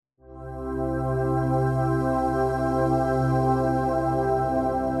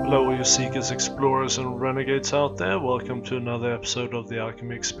Hello, all you seekers, explorers, and renegades out there. Welcome to another episode of the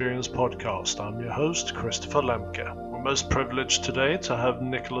Alchemy Experience podcast. I'm your host, Christopher Lemke. We're most privileged today to have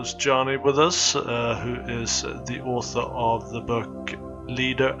Nicholas Janni with us, who is the author of the book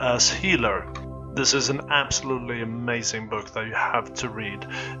Leader as Healer. This is an absolutely amazing book that you have to read.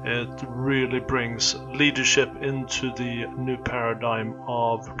 It really brings leadership into the new paradigm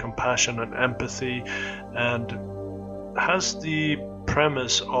of compassion and empathy, and has the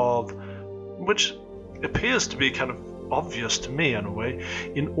premise of, which appears to be kind of obvious to me in a way,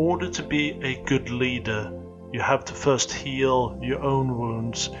 in order to be a good leader, you have to first heal your own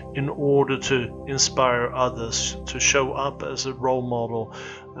wounds in order to inspire others, to show up as a role model,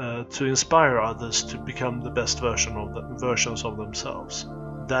 to inspire others to become the best versions of themselves.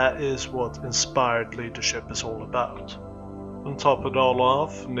 That is what inspired leadership is all about. On top of it all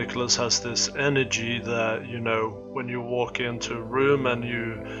off, Nicholas has this energy that, you know, when you walk into a room and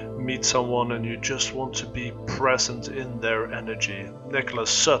you meet someone and you just want to be present in their energy.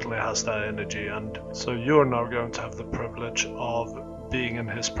 Nicholas certainly has that energy, and so you're now going to have the privilege of being in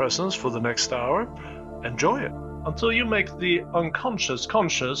his presence for the next hour. Enjoy it. Until you make the unconscious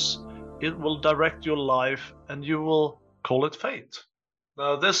conscious, it will direct your life and you will call it fate.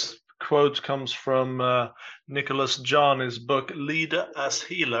 Now, this quote comes from Nicholas Janni's book Leader as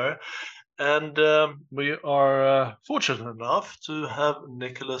Healer, and we are fortunate enough to have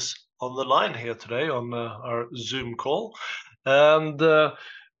Nicholas on the line here today on our Zoom call. And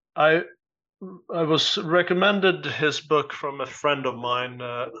I was recommended his book from a friend of mine,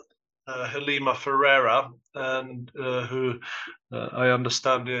 Halima Ferreira, and who I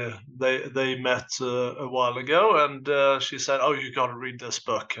understand they met a while ago, and she said, "Oh, you got to read this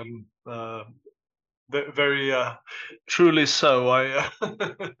book," and very truly so. I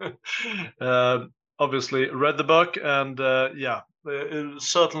obviously read the book, and it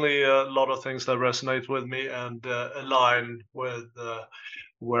certainly a lot of things that resonate with me and align with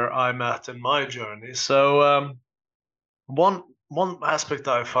where I'm at in my journey. So one aspect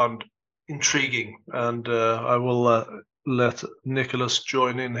I found intriguing, and I will let Nicholas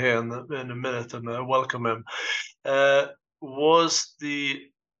join in here in a minute and welcome him,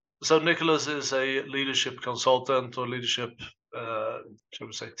 so Nicholas is a leadership consultant or leadership, shall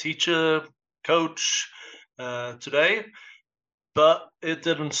we say, teacher, coach today, but it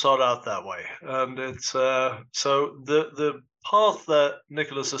didn't start out that way. And it's so the path that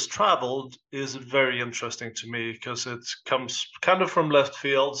Nicholas has traveled is very interesting to me because it comes kind of from left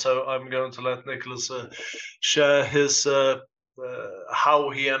field. So I'm going to let Nicholas share his how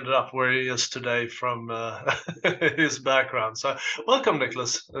he ended up where he is today from his background. So welcome,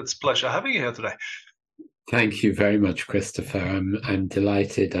 Nicholas. It's a pleasure having you here today. Thank you very much, Christopher. I'm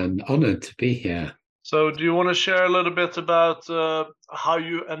delighted and honored to be here. So do you want to share a little bit about how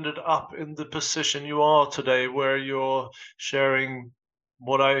you ended up in the position you are today, where you're sharing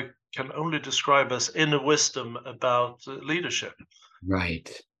what I can only describe as inner wisdom about leadership?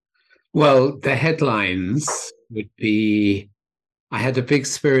 Right. Well, the headlines would be, I had a big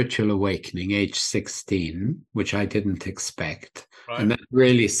spiritual awakening, age 16, which I didn't expect. Right. And that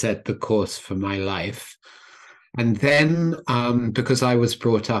really set the course for my life. And then, because I was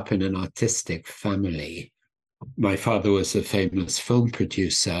brought up in an artistic family, my father was a famous film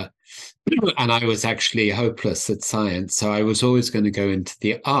producer, and I was actually hopeless at science. So I was always going to go into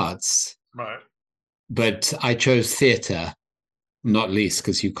the arts. Right. But I chose theatre, not least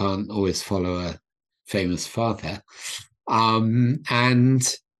because you can't always follow a famous father.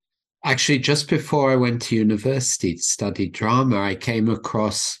 And actually, just before I went to university to study drama, I came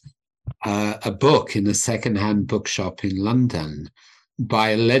across a book in a secondhand bookshop in London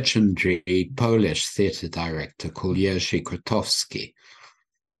by a legendary Polish theatre director called Jerzy Grotowski.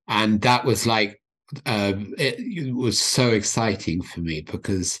 And that was like, it was so exciting for me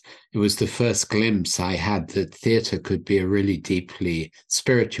because it was the first glimpse I had that theatre could be a really deeply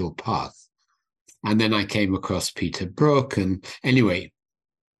spiritual path. And then I came across Peter Brook, and anyway,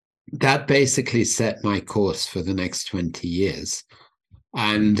 that basically set my course for the next 20 years.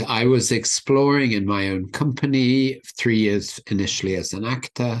 And I was exploring in my own company, 3 years initially as an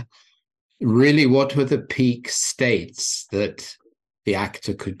actor, really what were the peak states that the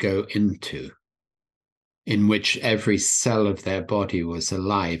actor could go into, in which every cell of their body was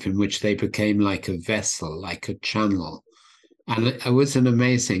alive, in which they became like a vessel, like a channel. And it was an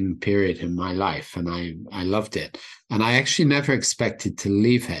amazing period in my life, and I loved it. And I actually never expected to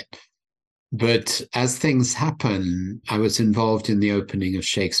leave it. But as things happen, I was involved in the opening of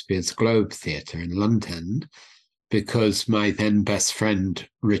Shakespeare's Globe Theatre in London. because my then best friend,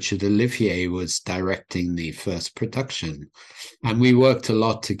 Richard Olivier, was directing the first production. And we worked a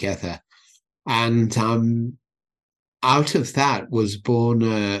lot together. And out of that was born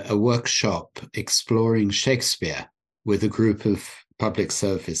a workshop exploring Shakespeare with a group of public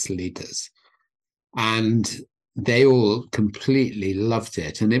service leaders. And they all completely loved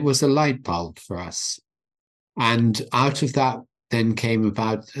it. And it was a light bulb for us. And out of that then came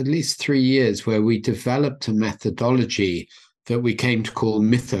about at least 3 years where we developed a methodology that we came to call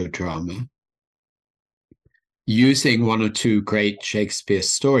mythodrama, using one or two great Shakespeare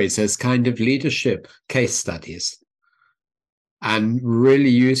stories as kind of leadership case studies, and really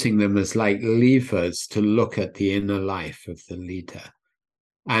using them as like levers to look at the inner life of the leader.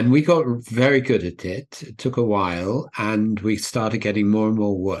 And we got very good at it. It took a while, and we started getting more and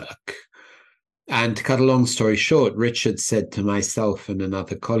more work. And to cut a long story short, Richard said to myself and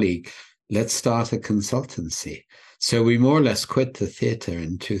another colleague, let's start a consultancy. So we more or less quit the theatre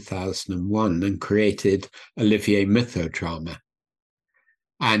in 2001 and created Olivier Mythodrama.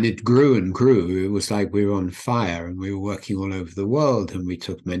 And it grew and grew. It was like we were on fire, and we were working all over the world, and we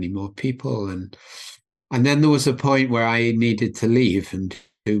took many more people. And then there was a point where I needed to leave and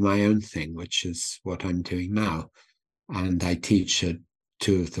do my own thing, which is what I'm doing now. And I teach at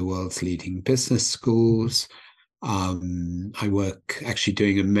two of the world's leading business schools. I work actually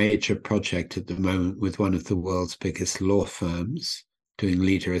doing a major project at the moment with one of the world's biggest law firms, doing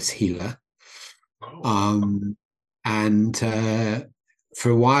Leader as Healer. And for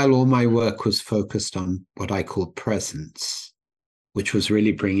a while, all my work was focused on what I call presence, which was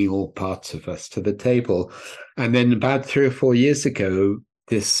really bringing all parts of us to the table. And then about 3 or 4 years ago,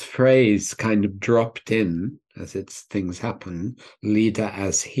 this phrase kind of dropped in, as things happen, Leader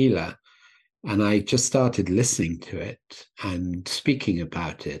as Healer. And I just started listening to it and speaking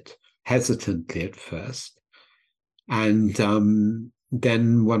about it, hesitantly at first. And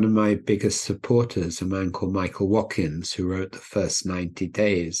then one of my biggest supporters, a man called Michael Watkins, who wrote The First 90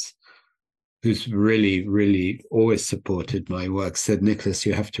 Days, who's really, really always supported my work, said, Nicholas,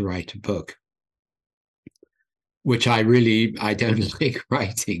 you have to write a book. Which I don't like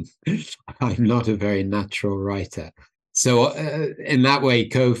writing. I'm not a very natural writer. So in that way,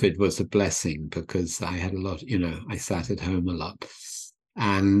 COVID was a blessing, because I had a lot, I sat at home a lot.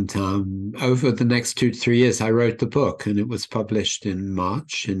 And over the next 2 to 3 years, I wrote the book, and it was published in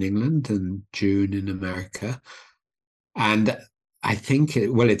March in England and June in America. And I think,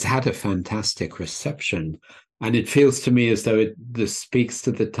 it's had a fantastic reception. And it feels to me as though this speaks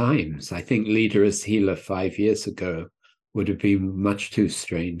to the times. I think Leader as Healer 5 years ago would have been much too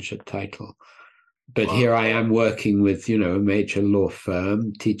strange a title. But here I am working with, a major law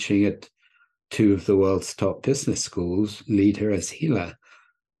firm, teaching at 2 of the world's top business schools, Leader as Healer.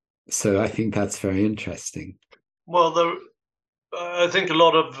 So I think that's very interesting. Well, I think a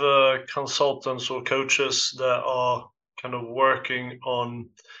lot of consultants or coaches that are kind of working on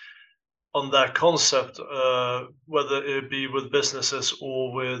that concept, whether it be with businesses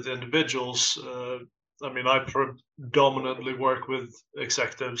or with individuals. I predominantly work with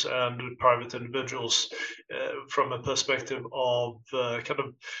executives and private individuals from a perspective of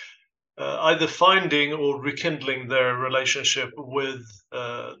either finding or rekindling their relationship with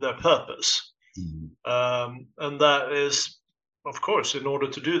their purpose. And that is, of course, in order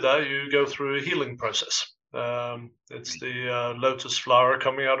to do that, you go through a healing process. It's the lotus flower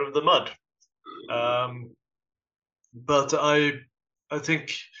coming out of the mud. But I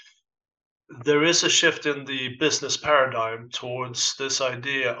think there is a shift in the business paradigm towards this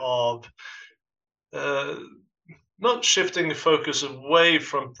idea of not shifting the focus away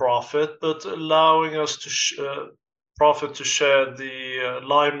from profit, but allowing us to profit to share the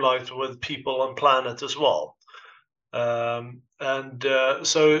limelight with people on planet as well. So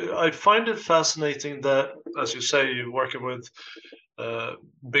I find it fascinating that, as you say, you're working with a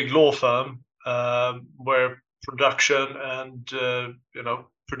big law firm where production and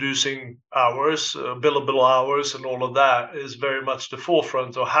producing hours, billable hours, and all of that is very much the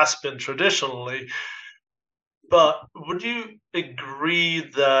forefront, or has been traditionally. But would you agree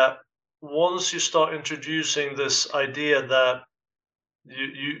that once you start introducing this idea that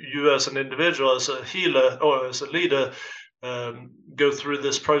you as an individual, as a healer or as a leader, go through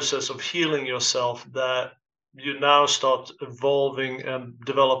this process of healing yourself, that you now start evolving and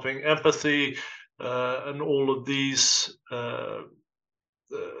developing empathy and all of these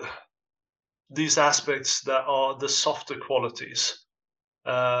aspects that are the softer qualities?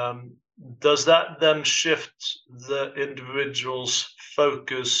 Does that then shift the individual's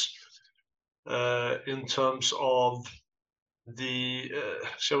focus in terms of the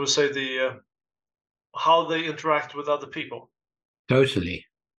shall we say, how they interact with other people. Totally.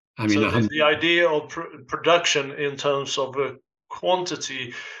 I mean, So the idea of production in terms of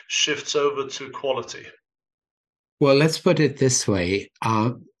quantity shifts over to quality. well, let's put it this way.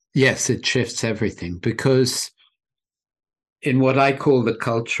 Yes, it shifts everything because in what I call the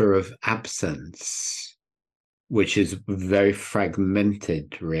culture of absence, which is very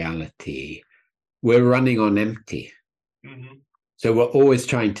fragmented reality, we're running on empty. Mm-hmm. So we're always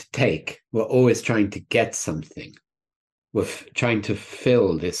trying to take, we're always trying to get something. We're trying to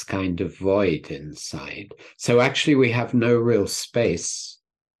fill this kind of void inside. So actually, we have no real space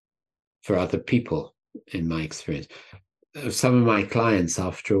for other people, in my experience. Some of my clients,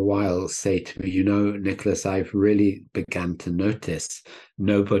 after a while, say to me, Nicholas, I've really begun to notice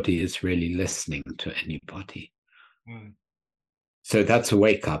nobody is really listening to anybody. Mm. So that's a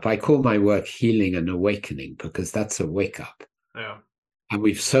wake up. I call my work healing and awakening because that's a wake up. Yeah. And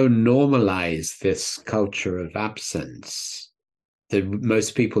we've so normalized this culture of absence that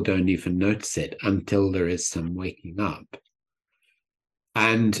most people don't even notice it until there is some waking up.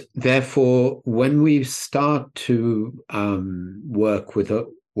 And therefore, when we start to work with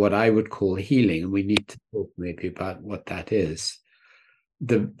what I would call healing, and we need to talk maybe about what that is,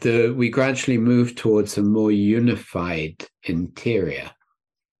 we gradually move towards a more unified interior.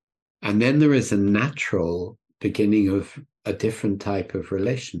 And then there is a natural beginning of a different type of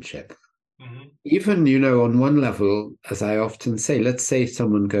relationship. Mm-hmm. Even, on one level, as I often say, let's say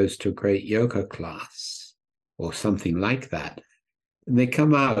someone goes to a great yoga class or something like that, and they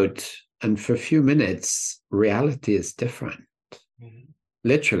come out, and for a few minutes, reality is different. Mm-hmm.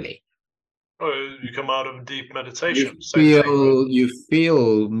 Literally. Oh, you come out of deep meditation. You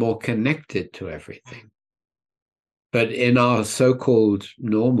feel more connected to everything. But in our so-called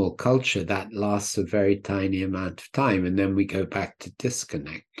normal culture, that lasts a very tiny amount of time, and then we go back to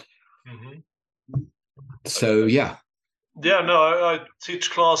disconnect. Mm-hmm. So, yeah. Yeah, no, I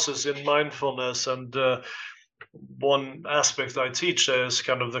teach classes in mindfulness, and one aspect I teach is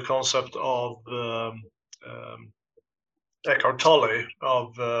kind of the concept of Eckhart Tolle,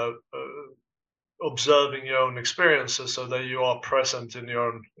 of observing your own experiences so that you are present in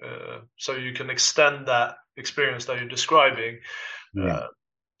your own, so you can extend that experience that you're describing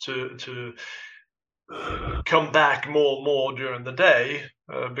to come back more and more during the day,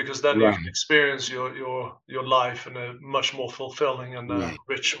 because then you can experience your life in a much more fulfilling and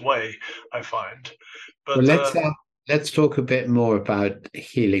rich way, I find. But let's talk a bit more about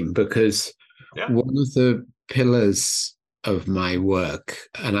healing, because one of the pillars of my work,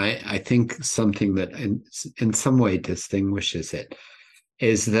 and I think something that in some way distinguishes it,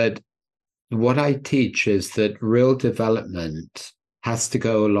 is that what I teach is that real development has to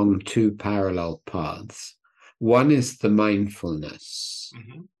go along two parallel paths. One is the mindfulness,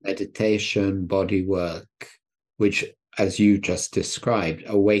 meditation, body work, which, as you just described,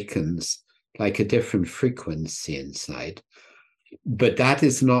 awakens like a different frequency inside. But that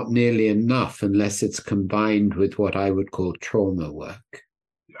is not nearly enough unless it's combined with what I would call trauma work.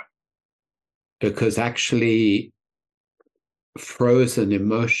 Yeah. Because actually, frozen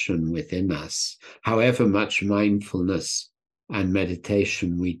emotion within us, however much mindfulness and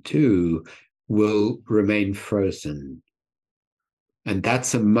meditation we do, will remain frozen. And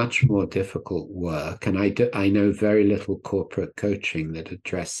that's a much more difficult work. And I know very little corporate coaching that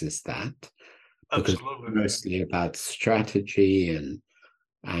addresses that. Because it's mostly about strategy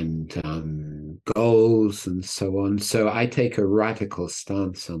and goals and so on. So I take a radical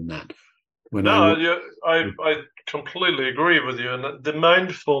stance on that. I completely agree with you. And the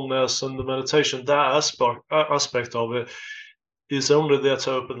mindfulness and the meditation, that aspect of it, is only there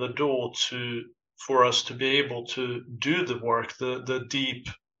to open the door for us to be able to do the work, the deep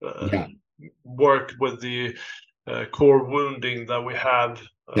work with the core wounding that we have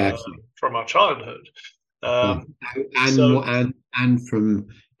from our childhood. And from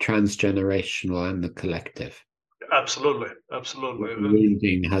transgenerational and the collective. Absolutely.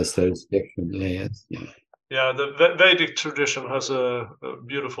 Wounding has those different layers. Yeah, the Vedic tradition has a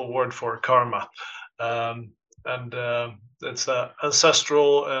beautiful word for karma, and it's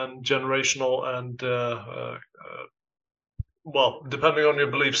ancestral and generational and well, depending on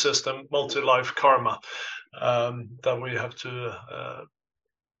your belief system, multi-life karma that we have to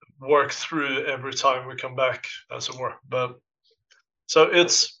work through every time we come back, as it were. But so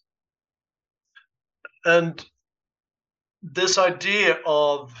and this idea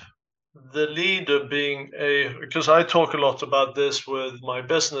of the leader being because I talk a lot about this with my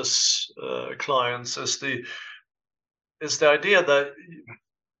business clients, is the idea that,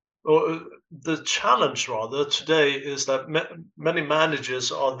 or the challenge rather today, is that many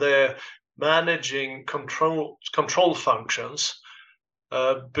managers are there managing control functions,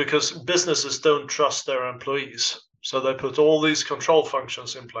 because businesses don't trust their employees. So they put all these control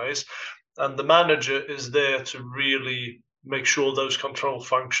functions in place, and the manager is there to really make sure those control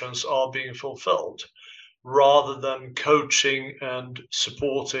functions are being fulfilled, rather than coaching and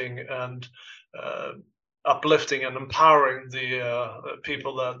supporting and uplifting and empowering the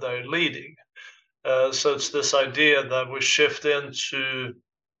people that they're leading. So it's this idea that we shift into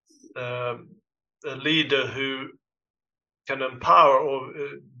a leader who can empower, or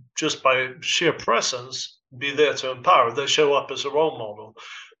just by sheer presence, be there to empower. They show up as a role model.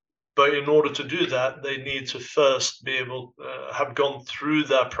 But in order to do that, they need to first be able have gone through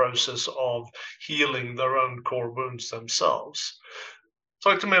that process of healing their own core wounds themselves.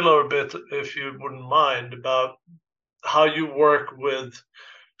 Talk to me a little bit, if you wouldn't mind, about how you work with,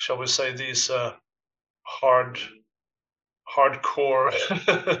 shall we say, these hardcore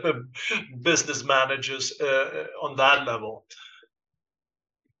business managers on that level.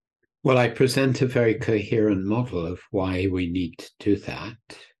 Well, I present a very coherent model of why we need to do that.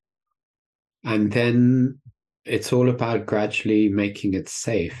 And then it's all about gradually making it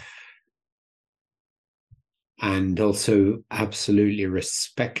safe, and also absolutely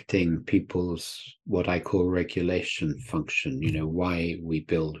respecting people's, what I call, regulation function, why we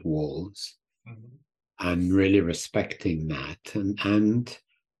build walls, and really respecting that, and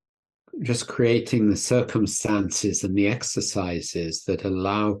just creating the circumstances and the exercises that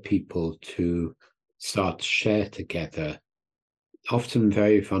allow people to start to share together, often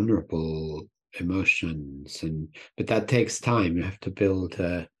very vulnerable emotions, but that takes time. You have to build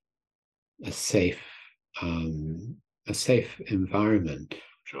a safe environment.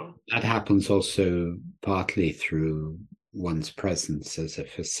 Sure. That happens also partly through one's presence as a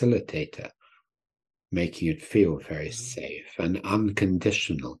facilitator, making it feel very safe and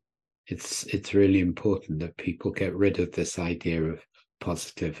unconditional. It's really important that people get rid of this idea of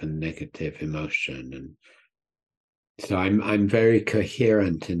positive and negative emotion, and so I'm very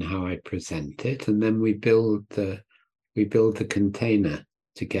coherent in how I present it, and then we build the container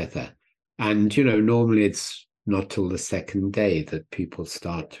together. And normally it's not till the second day that people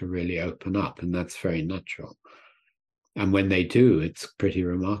start to really open up, and that's very natural. And when they do, it's pretty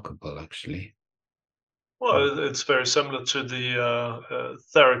remarkable, actually. Well, it's very similar to the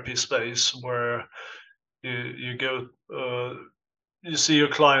therapy space, where you go, you see your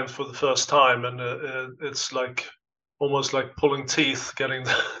client for the first time, and it's like almost like pulling teeth, getting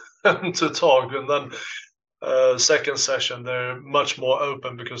them to talk, and then second session they're much more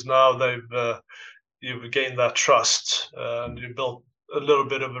open, because now you've gained that trust, and you built a little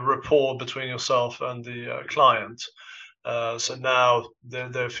bit of a rapport between yourself and the client. So now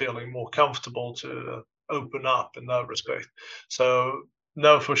they're feeling more comfortable to open up in that respect. So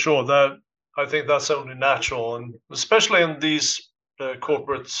no, for sure, that I think that's only natural, and especially in these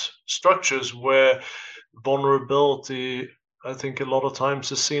corporate structures where vulnerability, I think, a lot of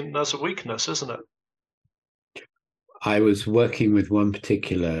times is seen as a weakness, isn't it? I was working with one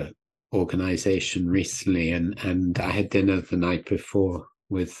particular organization recently, and I had dinner the night before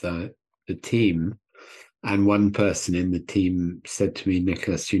with the team. And one person in the team said to me,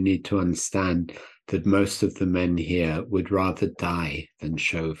 "Nicholas, you need to understand that most of the men here would rather die than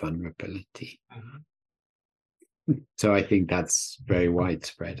show vulnerability." So I think that's very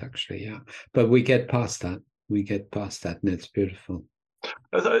widespread, actually. Yeah. But we get past that. And it's beautiful.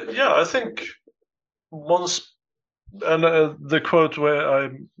 Yeah, I think once, and the quote where I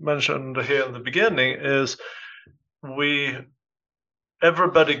mentioned here in the beginning is,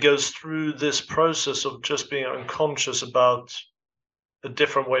 everybody goes through this process of just being unconscious about a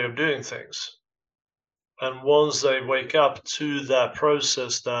different way of doing things. And once they wake up to that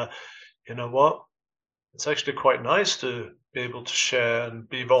process, that, you know what, it's actually quite nice to be able to share and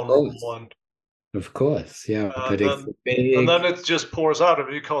be vulnerable, and of course, yeah. But then it just pours out of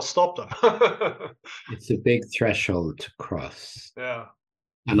you. You can't stop them. It's a big threshold to cross. Yeah.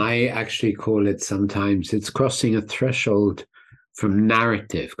 And I actually call it, sometimes it's crossing a threshold from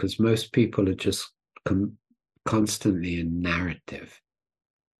narrative, because most people are just constantly in narrative,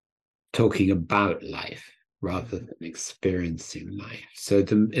 talking about life rather than experiencing life. So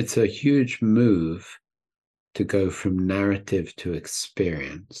it's a huge move to go from narrative to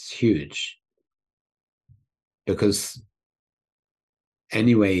experience. Huge. Because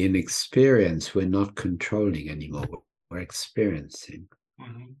anyway, in experience, we're not controlling anymore. We're experiencing.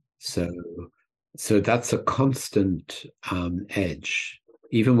 So that's a constant edge.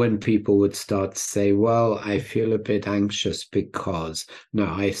 Even when people would start to say, well, I feel a bit anxious because, no,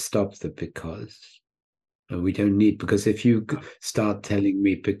 I stop the because. And we don't need, because if you start telling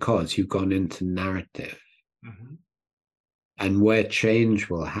me because you've gone into narrative, Mm-hmm. and where change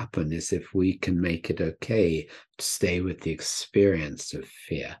will happen is if we can make it okay to stay with the experience of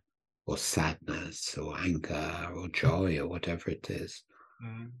fear or sadness or anger or joy or whatever it is.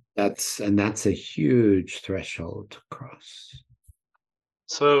 Mm-hmm. That's a huge threshold to cross.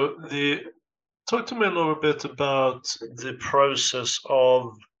 So talk to me a little bit about the process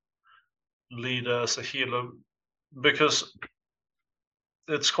of leader as a healer, because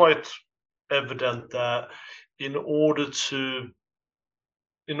it's quite evident that in order to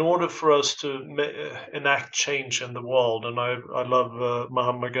in order for us to enact change in the world, and I love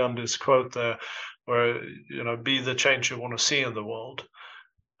Mahatma Gandhi's quote there, where be the change you want to see in the world,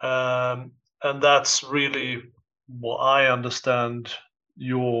 and that's really what I understand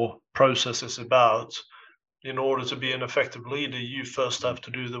your process is about. In order to be an effective leader, you first have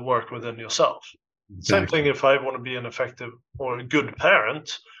to do the work within yourself. Same thing Exactly. if I want to be an effective or a good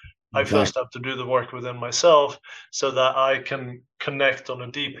parent, I first Exactly. have to do the work within myself so that I can connect on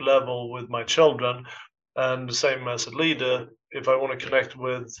a deep level with my children. And the same as a leader, if I want to connect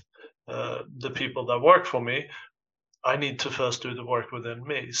with the people that work for me, I need to first do the work within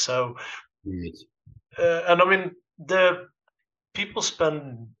me. So, Right. and I mean, the people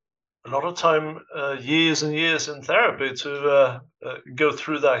spend a lot of time, years and years in therapy to go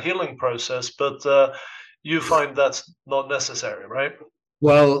through that healing process, but you find that's not necessary, right?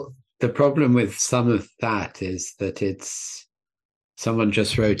 Well, the problem with some of that is that someone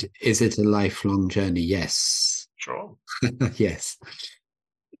just wrote, is it a lifelong journey? Yes. Sure. Yes.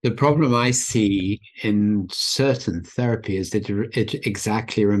 The problem I see in certain therapy is that it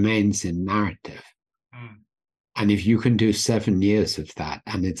exactly remains in narrative. Mm. And if you can do 7 years of that,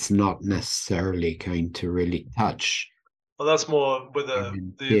 and it's not necessarily going to really touch Well, that's more with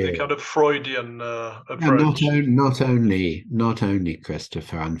in the kind theory. of Freudian Yeah, not, approach. not only,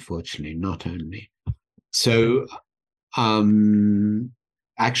 Christopher, unfortunately, not only. So um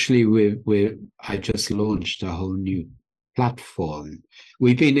actually I just launched a whole new platform.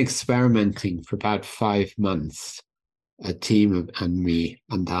 We've been experimenting for about 5 months, a team and me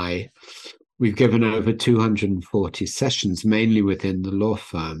and I. We've given over 240 sessions, mainly within the law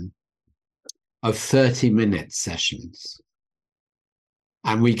firm, of 30-minute sessions.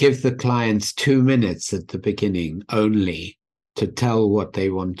 And we give the clients 2 minutes at the beginning only to tell what they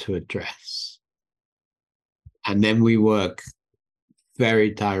want to address. And then we work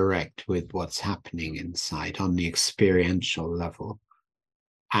very direct with what's happening inside on the experiential level.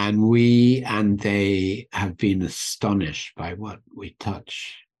 And we and they have been astonished by what we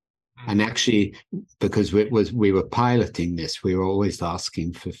touch. And Mm. actually, because we were piloting this, we were always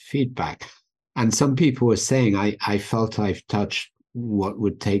asking for feedback. And some people were saying, I felt I've touched what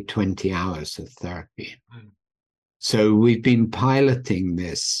would take 20 hours of therapy. Mm. So we've been piloting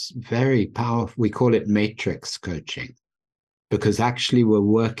this very powerful, we call it matrix coaching, because actually we're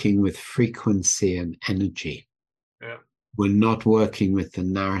working with frequency and energy. Yeah. We're not working with the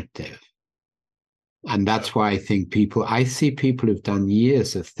narrative. And Yeah. that's why I see people who've done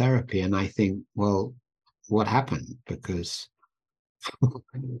years of therapy and I think, well, what happened? Because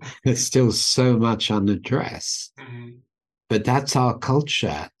there's still so much unaddressed. Mm. But that's our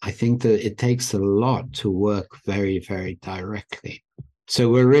culture. I think that it takes a lot to work very, very directly. So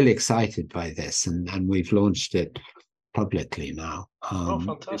we're really excited by this, and we've launched it publicly now. Oh, It's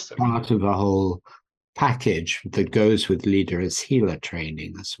fantastic. part of a whole package that goes with leader as healer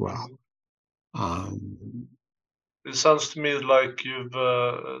training as well. Mm. Um, It sounds to me like you've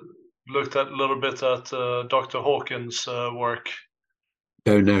looked at a little bit at Dr. Hawkins' work.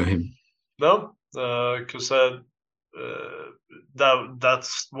 don't know him. No, because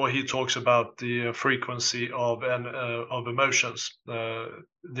that's what he talks about, the frequency of emotions,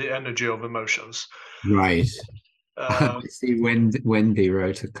 the energy of emotions. Right. I Uh, see Wendy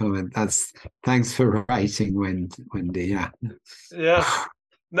wrote a comment. That's thanks for writing, Wendy. Yeah. yeah,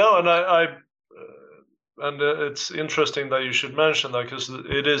 no, and it's interesting that you should mention that, because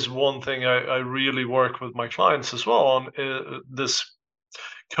it is one thing I really work with my clients as well on, this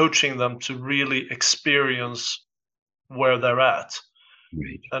coaching them to really experience where they're at,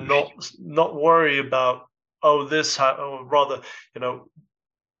 Right, and right. not worry about, oh, or rather, you know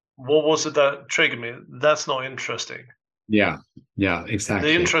what was it that triggered me. That's not interesting. Yeah, yeah, The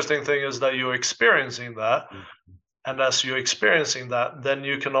exactly. interesting thing is that you're experiencing that, and as you're experiencing that, then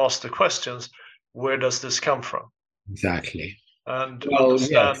you can ask the questions, where does this come from, Exactly. and Well,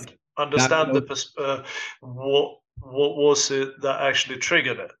 yes, that understand what was it that actually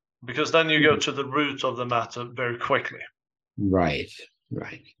triggered it, because then you go to the root of the matter very quickly. right,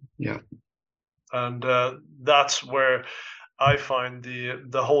 right. Yeah. And that's where I find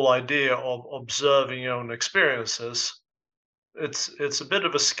the whole idea of observing your own experiences. It's a bit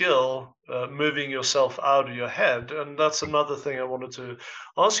of a skill, moving yourself out of your head, and that's another thing I wanted to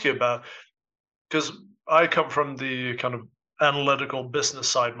ask you about, because I come from the kind of analytical business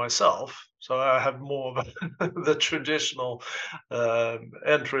side myself, so I have more of the traditional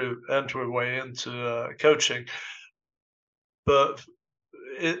entryway into coaching. But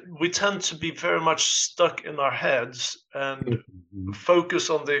we tend to be very much stuck in our heads and focus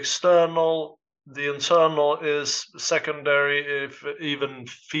on the external. The internal is secondary, if even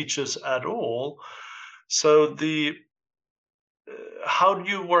features at all. So how do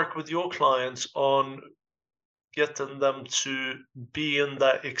you work with your clients on getting them to be in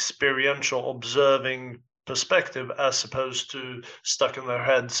that experiential observing perspective as opposed to stuck in their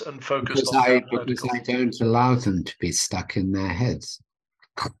heads and focused Because on the because analytical? I don't allow them to be stuck in their heads.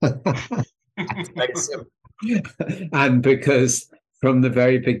 It's very simple. And because from the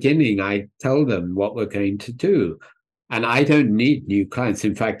very beginning, I tell them what we're going to do. And I don't need new clients.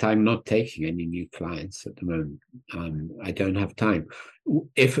 In fact, I'm not taking any new clients at the moment. I don't have time,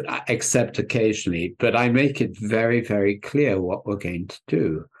 if except occasionally. But I make it very, very clear what we're going to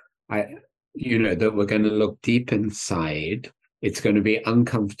do. That we're going to look deep inside. It's going to be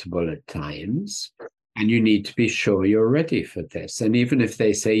uncomfortable at times, and you need to be sure you're ready for this. And even if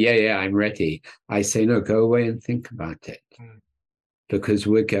they say, "Yeah, I'm ready," I say, "No, go away and think about it," because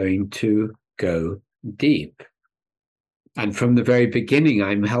we're going to go deep. And from the very beginning,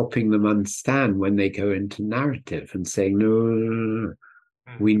 I'm helping them understand when they go into narrative and saying, no,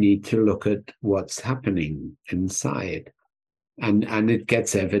 we need to look at what's happening inside. And it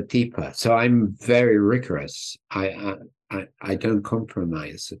gets ever deeper. So I'm very rigorous. I don't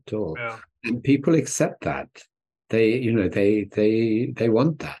compromise at all. Yeah. And people accept that. They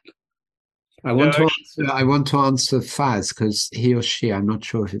want that. I want to answer Faz, because he or she, I'm not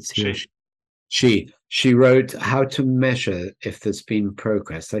sure if it's he or she. She wrote how to measure if there's been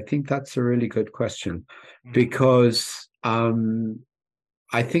progress. I think that's a really good question, because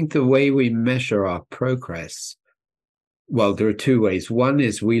I think the way we measure our progress, well, there are two ways. One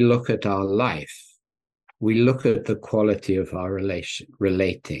is we look at our life. We look at the quality of our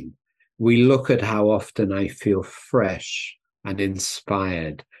relating. We look at how often I feel fresh and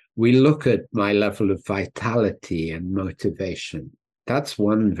inspired. We look at my level of vitality and motivation. That's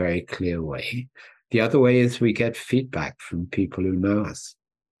one very clear way. The other way is we get feedback from people who know us.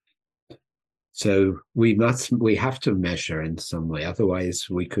 So we have to measure in some way. Otherwise,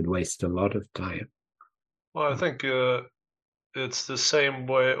 we could waste a lot of time. Well, I think it's the same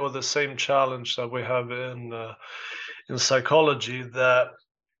way, or the same challenge that we have in psychology, that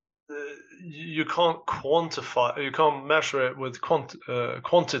you can't quantify, you can't measure it with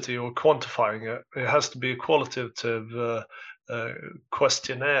quantity or quantifying it. It has to be a qualitative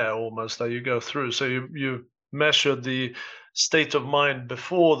questionnaire almost that you go through. So you measure the state of mind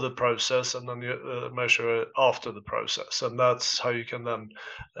before the process, and then you measure it after the process, and that's how you can then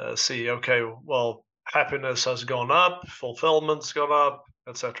see, okay, well, happiness has gone up, fulfillment's gone up,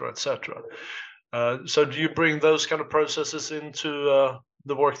 etc., etc. So do you bring those kind of processes into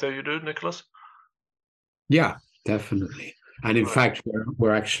the work that you do, Nicholas? Yeah, definitely. And in Right. fact,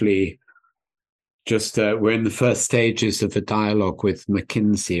 we're actually just we're in the first stages of a dialogue with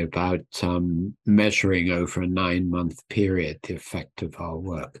McKinsey about measuring over a 9-month period the effect of our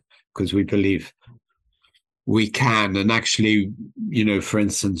work, because we believe we can. And actually, for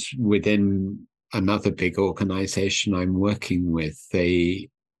instance, within another big organization I'm working with, the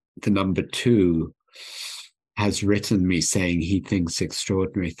number 2 has written me saying he thinks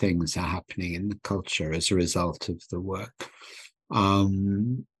extraordinary things are happening in the culture as a result of the work.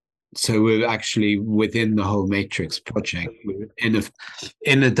 So we're actually, within the whole Matrix project, we're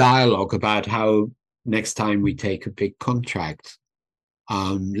in a dialogue about how next time we take a big contract,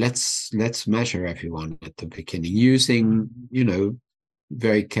 let's measure everyone at the beginning using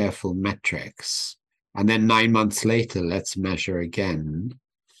very careful metrics, and then 9 months later let's measure again,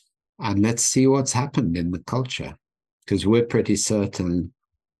 and let's see what's happened in the culture, because we're pretty certain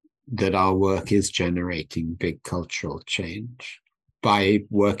that our work is generating big cultural change by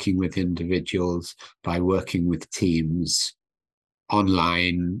working with individuals, by working with teams,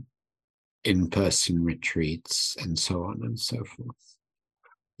 online, in-person retreats, and so on and so forth.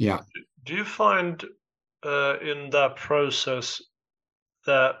 Yeah. Do you find in that process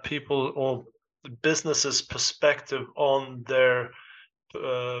that people or businesses' perspective on their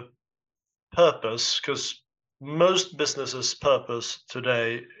purpose, because most businesses' purpose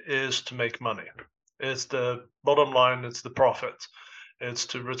today is to make money. It's the bottom line, it's the profit. It's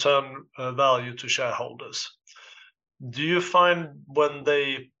to return value to shareholders. Do you find when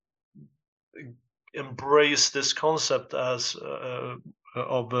they embrace this concept as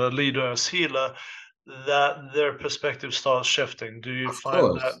of a leader as healer, that their perspective starts shifting? Do you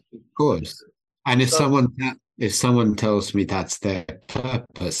find that? Of course. And So, if someone tells me that's their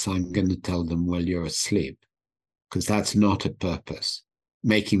purpose, I'm going to tell them, well, you're asleep, because that's not a purpose.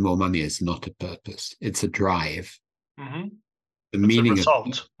 Making more money is not a purpose. It's a drive. mm-hmm. The It's a meaning of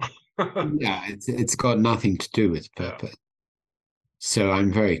result. yeah, it's got nothing to do with Yeah. purpose. So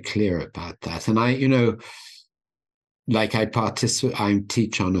I'm very clear about that. And like I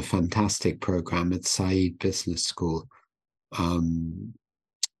teach on a fantastic program at Said Business School. And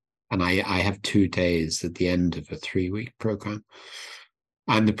I have 2 days at the end of a 3-week program.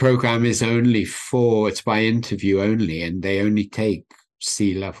 And the program is it's by interview only, and they only take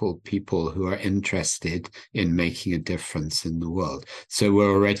C-level people who are interested in making a difference in the world. So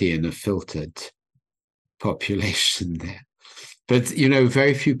we're already in a filtered population there. But,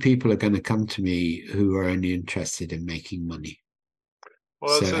 very few people are going to come to me who are only interested in making money.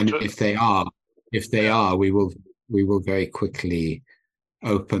 Well, So, it's and interesting. if they Yeah. are, we will very quickly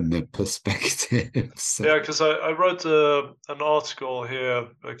open the perspective. So, Yeah, because I wrote an article here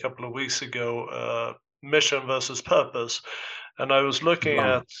a couple of weeks ago, mission versus purpose, and I was looking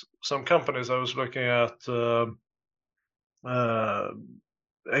wow. at some companies. I was looking at uh,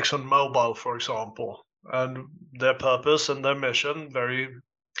 ExxonMobil, for example, and their purpose and their mission very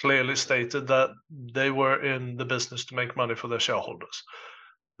clearly stated that they were in the business to make money for their shareholders.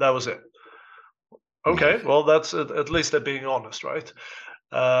 That was it. Yeah. Okay, well, that's at least they're being honest, right?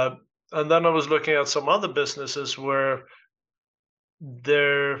 Uh, and then I was looking at some other businesses where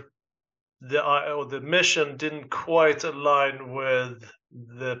their the mission didn't quite align with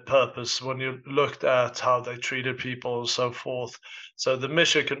the purpose when you looked at how they treated people and so forth. So the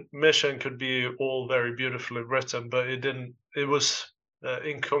mission could be all very beautifully written, but it didn't. It was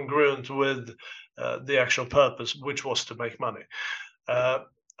incongruent with the actual purpose, which was to make money. Uh,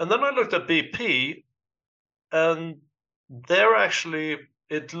 and then I looked at BP, and they're actually.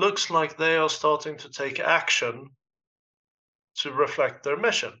 It looks like they are starting to take action to reflect their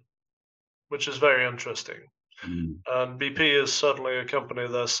mission, which is very interesting. Mm. And BP is certainly a company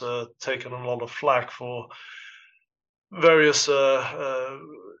that's taken a lot of flack for various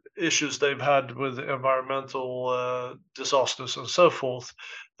issues they've had with environmental disasters and so forth.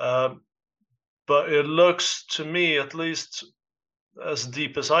 Um, but it looks to me, at least as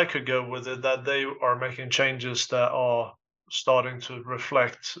deep as I could go with it, that they are making changes that are starting to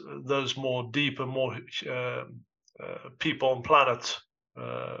reflect those more deeper, more people and planet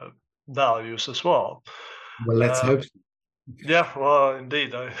uh, values as well. Well, let's Uh, hope. Yeah, well,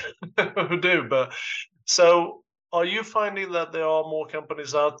 indeed, I do. But so, are you finding that there are more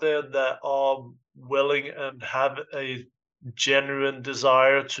companies out there that are willing and have a genuine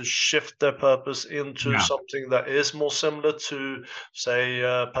desire to shift their purpose into Yeah. something that is more similar to, say,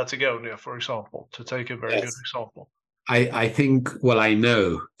 Patagonia, for example, to take a very good Yes. example? I think, well, I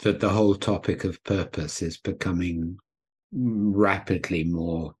know that the whole topic of purpose is becoming rapidly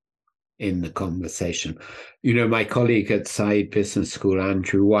more in the conversation. My colleague at Said Business School,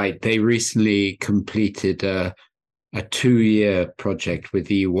 Andrew White, they recently completed a 2-year project with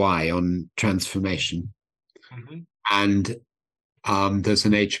EY on transformation. Hmm. And there's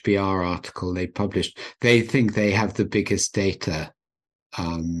an HBR article they published. They think they have the biggest data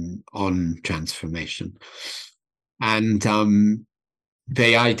on transformation. And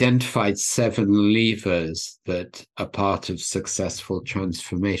they identified 7 levers that are part of successful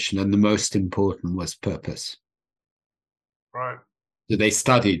transformation. And the most important was purpose. Right. So they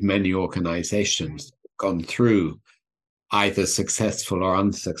studied many organizations, gone through either successful or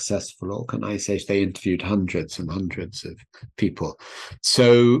unsuccessful organizations. They interviewed hundreds and hundreds of people.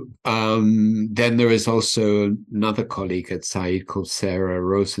 So then there is also another colleague at Said called Sarah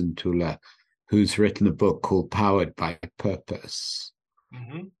Rosenthaler, who's written a book called Powered by Purpose.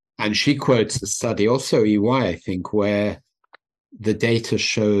 Mm-hmm. And she quotes a study, also EY, I think, where the data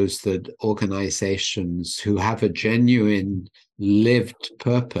shows that organizations who have a genuine lived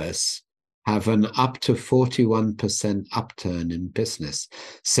purpose have an up to 41% upturn in business.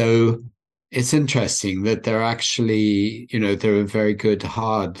 So it's interesting that there are actually, there are very good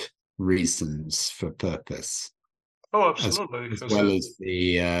hard reasons for purpose, Oh, as, absolutely. as Because well as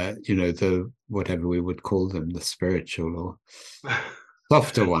the whatever we would call them, the spiritual or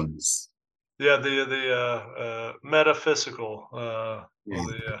softer ones. yeah, the metaphysical or Yeah.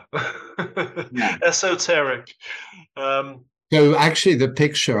 the Yeah. esoteric. Um, So actually, the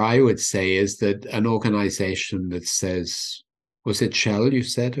picture I would say is that an organization that says Was it Shell, you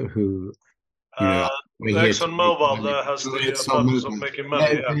said, or who, Uh, we're here to make ExxonMobil money. that has Oh, the purpose of ExxonMobil. making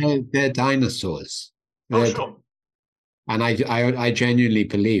money. Yeah. They're dinosaurs. Oh, They're, sure. and I genuinely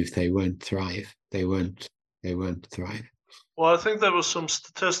believe they won't thrive. They won't thrive. Well, I think there was some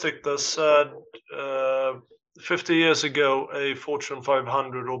statistic that said 50 years ago, a Fortune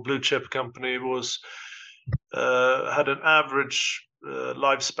 500 or blue chip company was had an average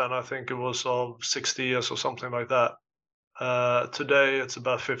lifespan, I think it was of 60 years or something like that. Today, it's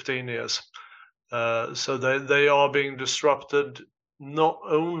about 15 years. So they are being disrupted not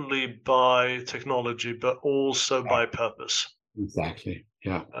only by technology but also by purpose. Exactly.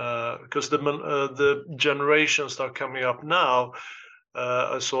 Yeah. Because the generations that are coming up now,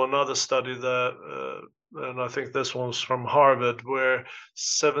 I saw another study that, and I think this one's from Harvard, where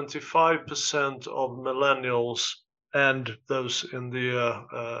 75% of millennials and those in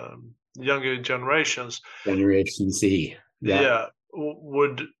the younger generations, Generation Z. Yeah. yeah,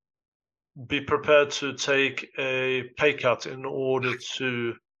 would be prepared to take a pay cut in order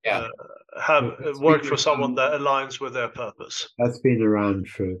to Yeah. have It's work been for someone around, that aligns with their purpose. that's been around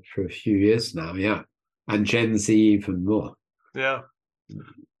for a few years now. Yeah. And Gen Z even more. Yeah.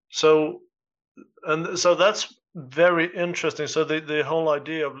 So that's very interesting. So the whole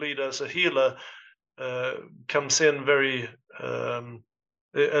idea of leader as a healer comes in very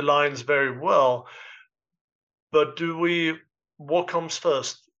it aligns very well. But what comes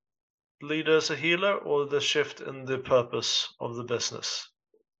first, leader as a healer or the shift in the purpose of the business?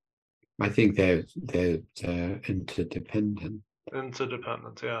 I think they're interdependent.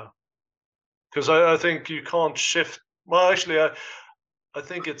 Interdependent, yeah. Because I think you can't shift. Well, actually, I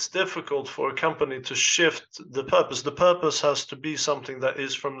think it's difficult for a company to shift the purpose. The purpose has to be something that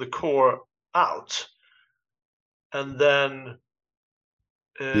is from the core out. And then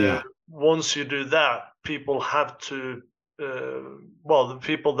Yeah. once you do that, people have to, the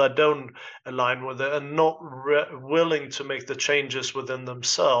people that don't align with it and not willing to make the changes within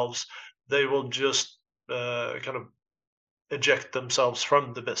themselves, they will just kind of eject themselves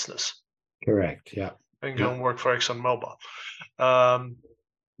from the business Correct. Yeah. and go Yeah. and work for ExxonMobil. Um,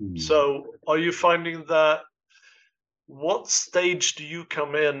 Mm. So, are you finding that what stage do you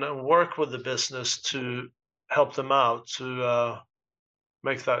come in and work with the business to help them out to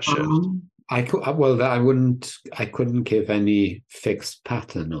make that shift? I could well, I couldn't give any fixed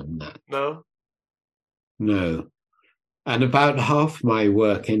pattern on that. No? No. And about half my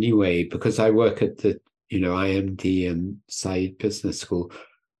work anyway, because I work at the, IMD and Said Business School.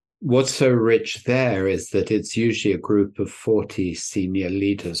 What's so rich there is that it's usually a group of 40 senior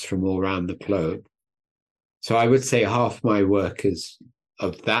leaders from all around the globe. So I would say half my work is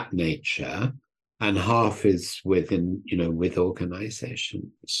of that nature, and half is with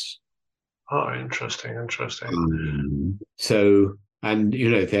organizations. Oh, interesting, interesting. So, and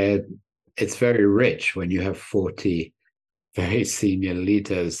it's very rich when you have 40 very senior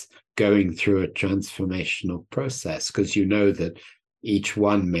leaders going through a transformational process, because you know that each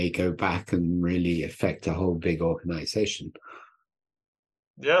one may go back and really affect a whole big organization.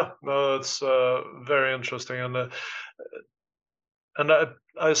 Yeah, no, it's very interesting, and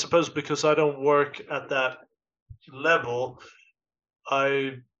I suppose because I don't work at that level,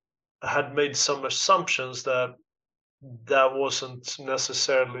 I had made some assumptions that that wasn't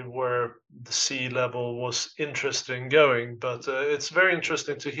necessarily where the sea level was interested in going. But it's very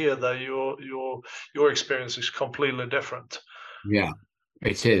interesting to hear that your experience is completely different, Yeah,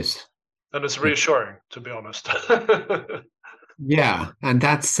 it is. and it's reassuring, to be honest. Yeah, and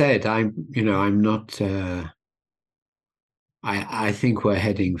that said, I'm not. I think we're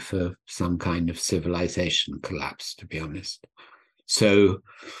heading for some kind of civilization collapse, to be honest. So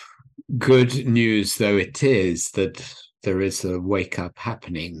good news though it is that there is a wake up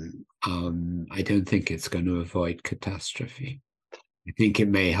happening. I don't think it's going to avoid catastrophe. I think it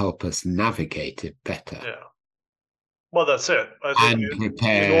may help us navigate it better. Yeah. Well, that's it. I think And in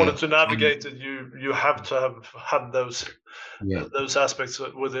order prepare. to navigate it, you have to have had Yeah, those aspects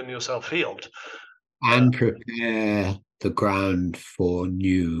within yourself healed. and prepare the ground for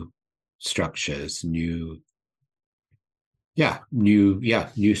new structures, new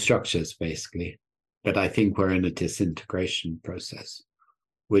structures basically. But I think we're in a disintegration process,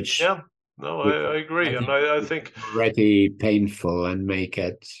 which Yeah, no, which I I agree, and think I is think already painful and may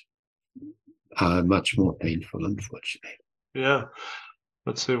get much more painful, unfortunately. yeah.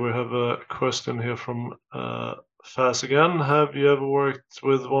 Let's see, we have a question here from Faz again. Have you ever worked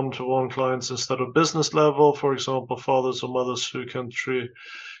with one-to-one clients instead of business level? For example, fathers or mothers who can create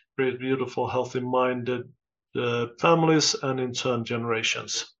beautiful, healthy-minded families and in turn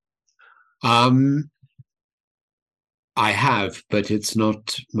generations. Um, I have, but it's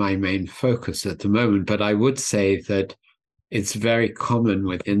not my main focus at the moment. But I would say that it's very common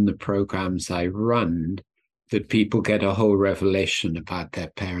within the programs I run that people get a whole revelation about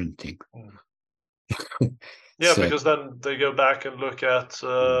their parenting. Yeah, So, because then they go back and look at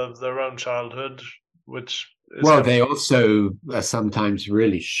their own childhood, which is well, going to they be. also are sometimes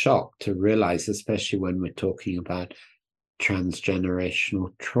really shocked to realize, especially when we're talking about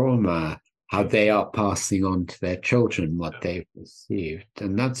transgenerational trauma, how they are passing on to their children what they've received.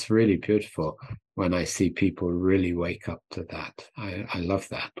 And that's really beautiful when I see people really wake up to that. I love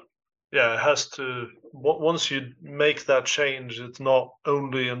that. Yeah, it has to. Once you make that change, it's not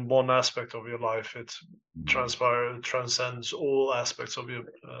only in one aspect of your life. It transcends all aspects of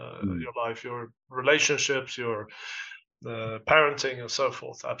Mm. your life, your relationships, your parenting, and so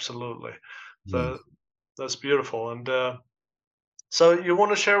forth. Absolutely. Yeah. So that's beautiful. And so you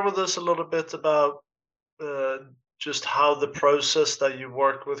want to share with us a little bit about uh, just how the process that you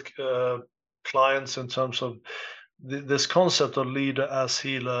work with clients in terms of this concept of leader as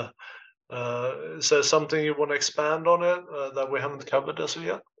healer. Is there something you want to expand on it that we haven't covered as of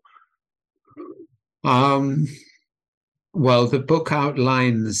yet? Um, well, the book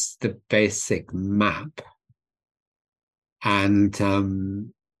outlines the basic map, and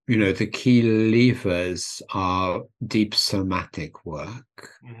the key levers are deep somatic work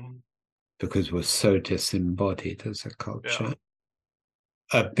Hmm. because we're so disembodied as a Yeah. culture.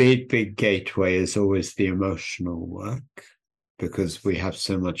 A big gateway is always the emotional work because we have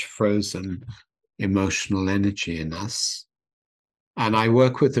so much frozen emotional energy in us. And I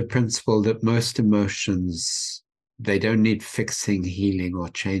work with the principle that most emotions, they don't need fixing, healing, or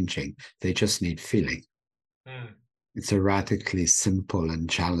changing. They just need feeling. Mm. It's a radically simple and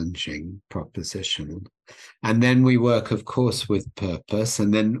challenging proposition. And then we work, of course, with purpose.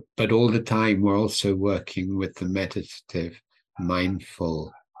 But all the time, we're also working with the meditative,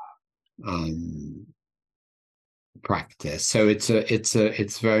 mindful um, practice. So it's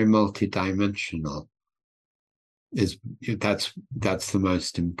very multidimensional. Is that's the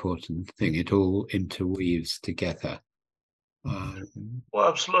most important thing. It all interweaves together. Well,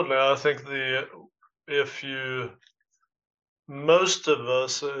 absolutely. I think if you most of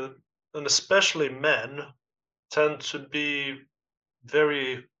us, and especially men, tend to be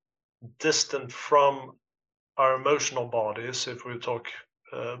very distant from our emotional bodies. If we talk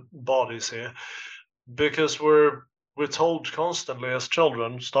bodies here, because we're told constantly as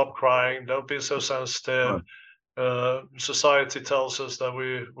children, stop crying, don't be so sensitive. Oh, Society tells us that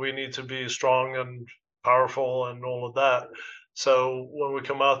we need to be strong and powerful and all of that. So when we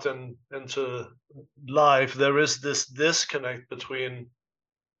come out into life, there is this disconnect between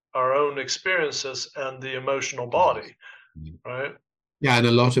our own experiences and the emotional yes. body, right? Yeah, and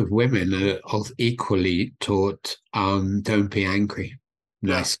a lot of women are equally taught, don't be angry.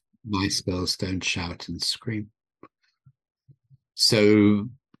 Yeah. Nice girls don't shout and scream. So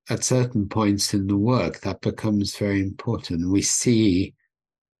at certain points in the work, that becomes very important. We see,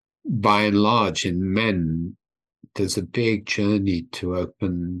 by and large, in men, there's a big journey to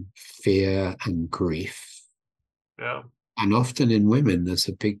open fear and grief. Yeah. And often in women, there's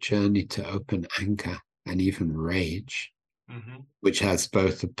a big journey to open anger and even rage, Hmm. which has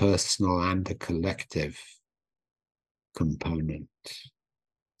both a personal and a collective component.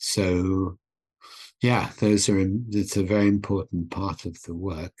 So, yeah, it's a very important part of the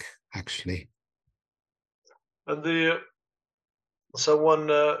work, actually. And the so when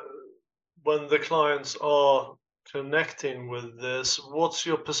the clients are connecting with this, what's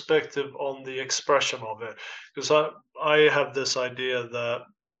your perspective on the expression of it? Because I have this idea that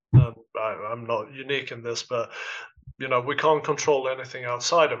I'm not unique in this, but we can't control anything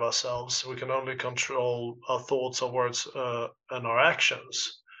outside of ourselves. We can only control our thoughts, our words, and our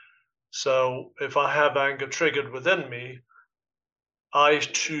actions. So if I have anger triggered within me, I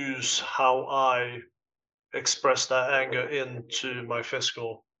choose how I express that anger into my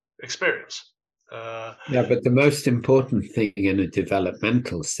physical experience. Uh, Yeah, but the most important thing in a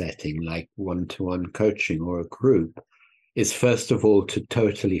developmental setting, like one-to-one coaching or a group, is first of all to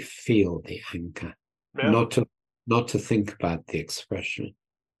totally feel the anger, yeah. not to not to think about the expression,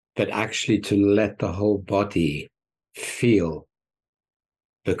 but actually to let the whole body feel,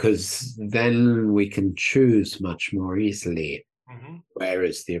 because then we can choose much more easily Hmm. where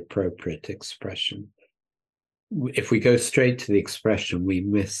is the appropriate expression. If we go straight to the expression, we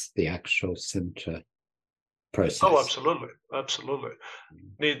miss the actual center Oh, process. absolutely, absolutely.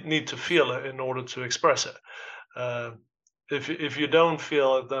 Need to feel it in order to express it. Uh, if you don't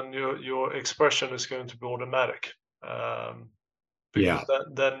feel it, then your expression is going to be automatic. Um, because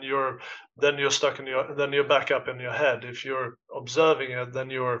then you're stuck in then you're back up in your head. If you're observing it, then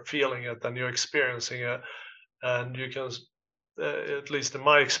you're feeling it, then you're experiencing it, and you can, at least in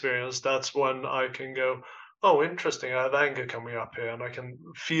my experience, that's when I can go, oh, interesting, I have anger coming up here, and I can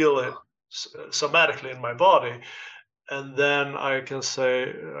feel it somatically in my body, and then I can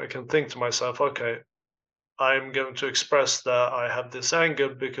think to myself, okay, I'm going to express that I have this anger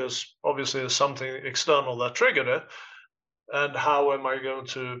because obviously there's something external that triggered it. And how am I going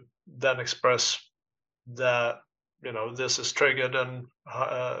to then express that, this is triggered, and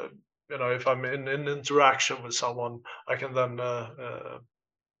if I'm in interaction with someone, I can then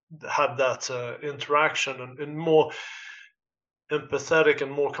have that interaction in more empathetic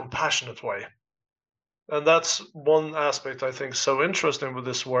and more compassionate way. And that's one aspect I think so interesting with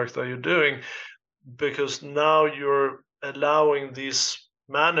this work that you're doing, because now you're allowing these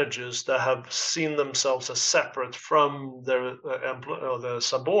managers that have seen themselves as separate from their or their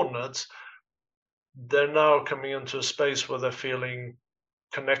subordinates, they're now coming into a space where they're feeling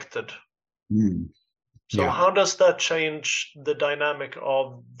connected. So Yeah. how does that change the dynamic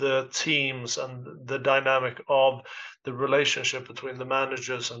of the teams and the dynamic of the relationship between the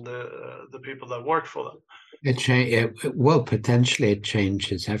managers and the people that work for them? Well, potentially it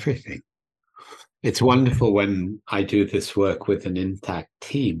changes everything. It's wonderful when I do this work with an intact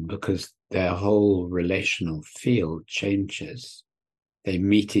team because their whole relational field changes. They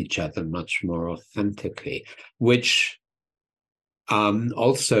meet each other much more authentically, which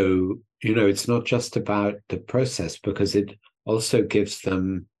also, it's not just about the process, because it also gives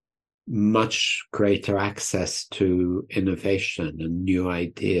them much greater access to innovation and new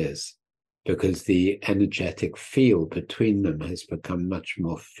ideas, because the energetic field between them has become much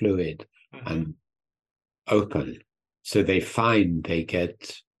more fluid and open. So they find they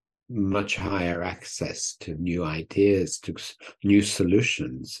get much higher access to new ideas, to new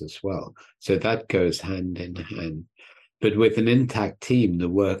solutions as well. So that goes hand in hand. But with an intact team, the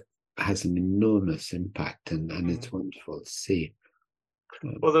work has an enormous impact, and it's wonderful to see.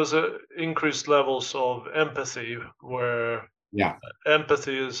 Well, there's increased levels of empathy, where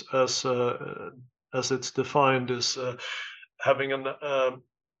empathy is, as it's defined, is having an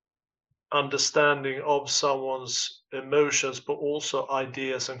understanding of someone's emotions, but also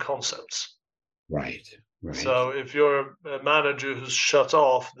ideas and concepts. Right. So if you're a manager who's shut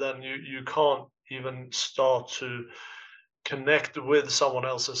off, then you can't even start to connect with someone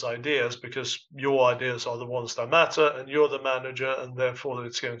else's ideas, because your ideas are the ones that matter and you're the manager, and therefore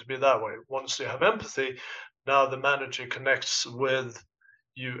it's going to be that way. Once you have empathy, now the manager connects with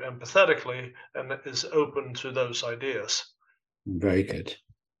you empathetically and is open to those ideas. Very good.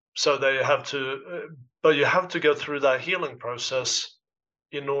 So they have to, but you have to go through that healing process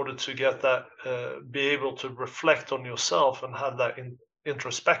in order to get that, be able to reflect on yourself and have that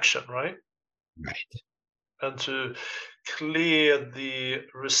introspection, right? Right. And to clear the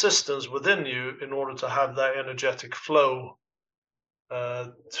resistance within you in order to have that energetic flow,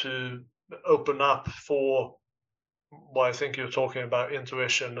 to open up for what I think you're talking about,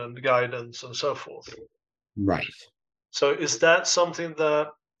 intuition and guidance and so forth. Right. So is that something that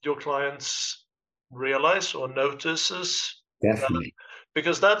your clients realize or notices? Definitely.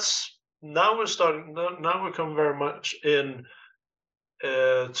 Because that's now we're coming very much in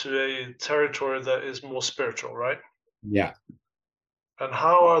to a territory that is more spiritual, right? Yeah. And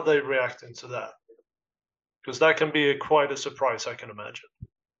how are they reacting to that? Because that can be quite a surprise, I can imagine.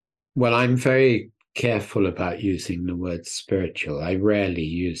 Well, I'm very careful about using the word spiritual. I rarely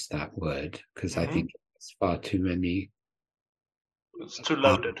use that word because I think it's far too many. It's too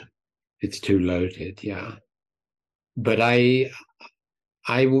loaded. It's too loaded, yeah. But I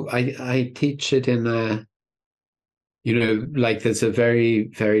teach it in a, like there's a very,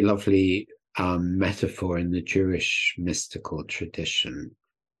 very lovely metaphor in the Jewish mystical tradition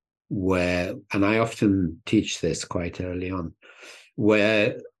where, and I often teach this quite early on,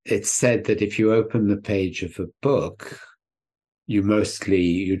 where it's said that if you open the page of a book,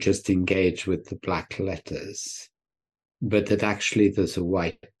 you just engage with the black letters, but that actually there's a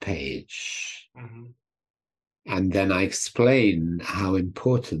white page. And then I explain how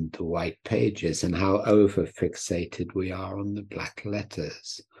important the white page is and how over fixated we are on the black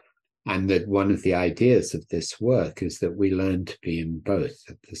letters. And that one of the ideas of this work is that we learn to be in both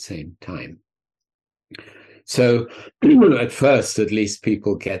at the same time. So at first, at least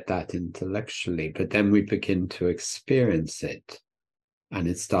people get that intellectually, but then we begin to experience it and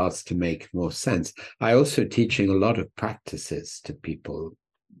it starts to make more sense. I also teaching a lot of practices to people,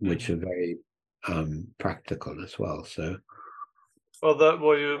 which are very practical as well. So, well, that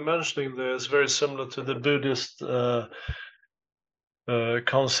what you're mentioning there is very similar to the Buddhist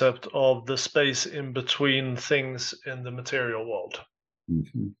concept of the space in between things in the material world.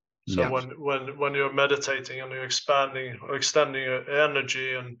 Mm-hmm. So Yeah. when you're meditating and you're expanding or extending your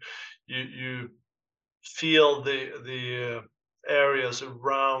energy, and you feel the areas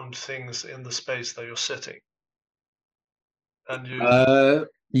around things in the space that you're sitting, and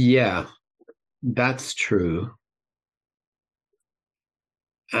Yeah, that's true.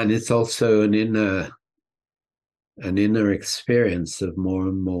 And it's also an inner experience of more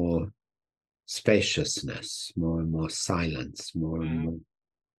and more spaciousness, more and more silence, more and more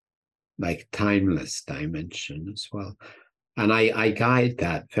like timeless dimension as well. And I guide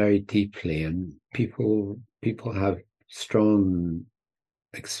that very deeply, and people have strong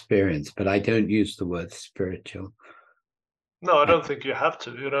experience, but I don't use the word spiritual. No, I don't think you have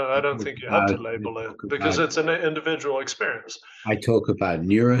to. I don't think you have to label it because about it's an individual experience. I talk about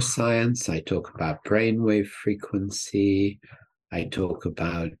neuroscience, I talk about brainwave frequency, I talk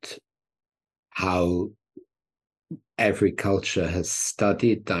about how every culture has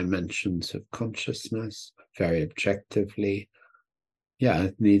studied dimensions of consciousness very objectively. Yeah,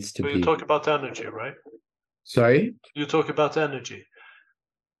 it needs to But you be. talk about energy, right? Sorry? You talk about energy.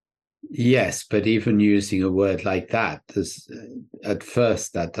 Yes, but even using a word like that, at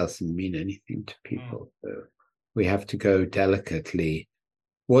first that doesn't mean anything to people. So we have to go delicately.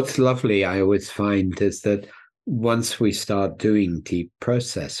 What's lovely, I always find, is that once we start doing deep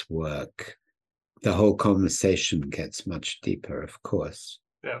process work, the whole conversation gets much deeper, of course.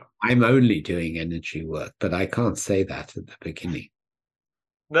 Yeah. I'm only doing energy work, but I can't say that at the beginning.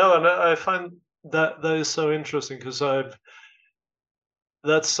 No, and I find that is so interesting because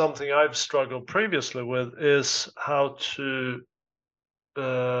that's something I've struggled previously with, is how to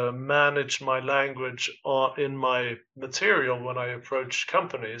manage my language in my material when I approach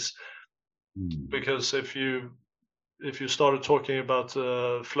companies. Because if you started talking about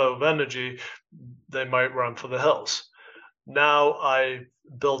flow of energy, they might run for the hills. Now I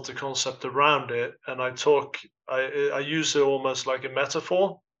built a concept around it, and I use it almost like a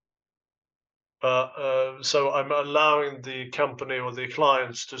metaphor. So I'm allowing the company or the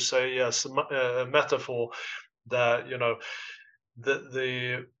clients to say yes, a metaphor that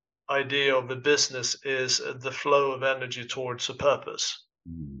the idea of the business is the flow of energy towards a purpose.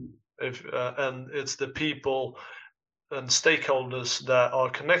 And it's the people and stakeholders that are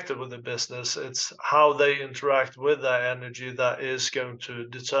connected with the business. It's how they interact with that energy that is going to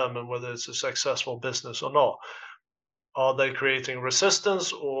determine whether it's a successful business or not. Are they creating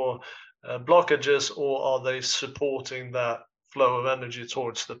resistance or blockages, or are they supporting that flow of energy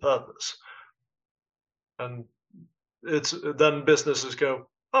towards the purpose? And it's then businesses go,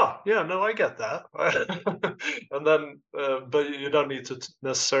 oh yeah, no, I get that. And then but you don't need to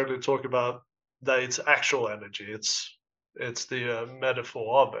necessarily talk about that it's actual energy. It's the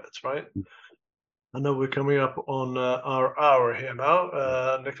metaphor of it, right? I know we're coming up on our hour here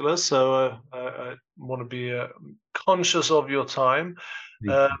now, Nicholas, so I want to be conscious of your time.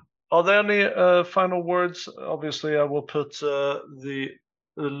 Are there any final words? Obviously, I will put the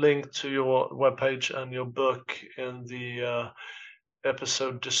link to your webpage and your book in the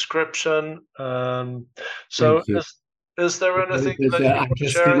episode description. So, is there anything that you want to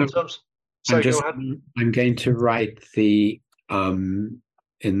share in terms? Sorry, go ahead. I'm going to write the in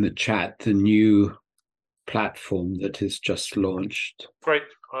the chat the new platform that is just launched. Great.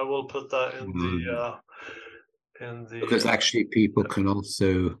 I will put that in the because actually people can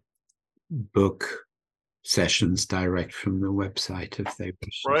also book sessions direct from the website if they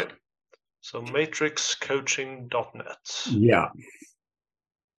wish. Right. So matrixcoaching.net. Yeah.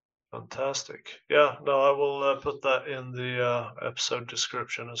 Fantastic. Yeah, no, I will put that in the episode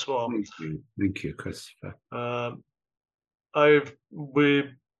description as well. Thank you, Christopher. We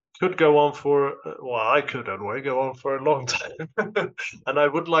could go on for, well, I could anyway, go on for a long time. And I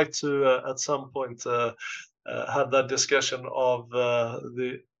would like to, at some point, have that discussion of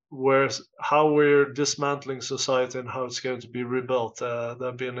how we're dismantling society and how it's going to be rebuilt.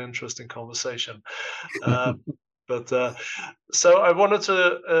 That'd be an interesting conversation. So I wanted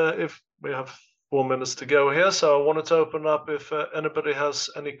to, if we have 4 minutes to go here, so I wanted to open up if anybody has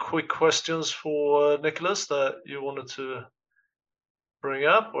any quick questions for Nicholas that you wanted to bring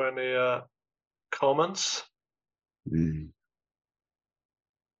up, or any comments. I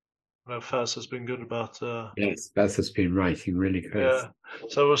know Faz has been good about. Yes, Faz has been writing really great. Yeah.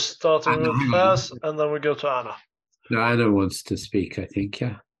 So we're starting with Faz, and then we go to Anna. No, Anna wants to speak, I think.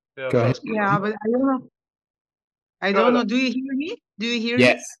 Yeah. Yeah, go ahead. Yeah, but I don't know. I don't know. Do you hear me? Do you hear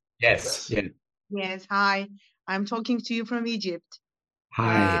me? Yes. Yes. Hi. I'm talking to you from Egypt.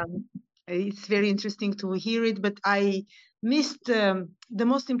 Hi. It's very interesting to hear it, but I missed the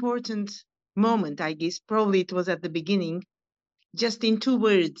most important moment, I guess. Probably it was at the beginning. Just in 2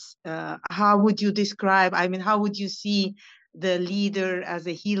 words, how would you describe, I mean, how would you see the leader as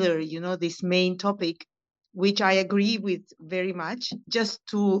a healer, this main topic, which I agree with very much, just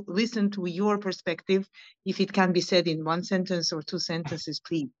to listen to your perspective, if it can be said in 1 sentence or 2 sentences,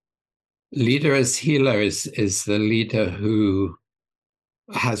 please. Leader as healer is the leader who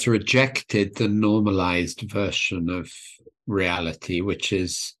has rejected the normalized version of reality, which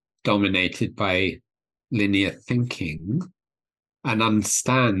is dominated by linear thinking, and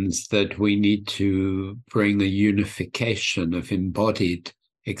understands that we need to bring a unification of embodied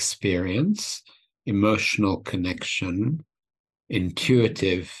experience, emotional connection,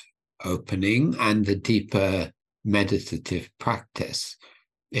 intuitive opening, and the deeper meditative practice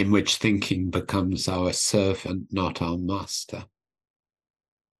in which thinking becomes our servant, not our master,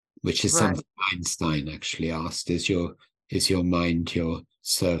 which is Right. something Einstein actually asked, is your mind your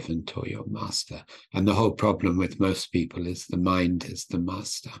servant or your master? And the whole problem with most people is the mind is the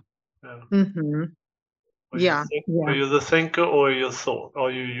master. Yeah. Mm-hmm. Yeah. Are you the thinker or are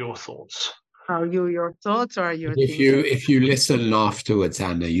you your thoughts? Are you your thoughts or are you If you listen afterwards,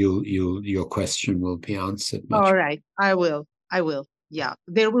 Anna, your question will be answered much. All right, I will. Yeah,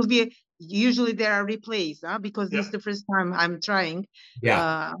 there will be. Usually there are replays, because this is the first time I'm trying.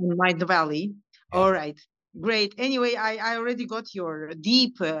 On Mind Valley. Yeah. All right, great. Anyway, I already got your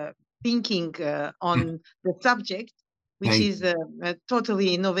deep thinking on the subject, which is a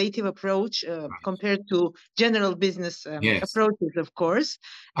totally innovative approach compared to general business approaches, of course.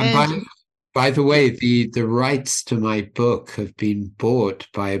 And by the way, the rights to my book have been bought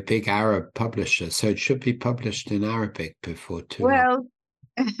by a big Arab publisher, so it should be published in Arabic before too long. Well,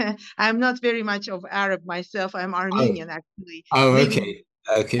 I'm not very much of Arab myself. I'm Armenian, actually. Oh, okay.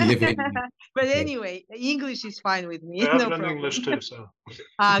 Okay, living. But anyway, English is fine with me. I have No it in problem. English too, so.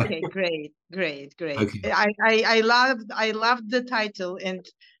 Okay, great. Okay. I loved the title, and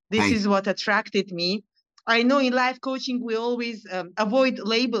this is what attracted me. I know in life coaching we always avoid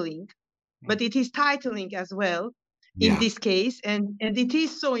labeling, but it is titling as well in this case, and it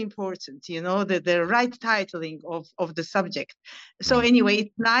is so important, the right titling of the subject. So anyway,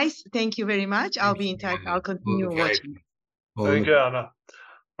 it's nice. Thank you very much. I'll be in touch. I'll continue watching. Thank you, Anna.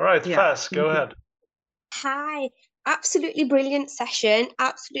 All right, Faz, go ahead. Hi, absolutely brilliant session.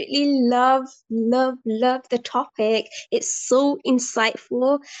 Absolutely love the topic. It's so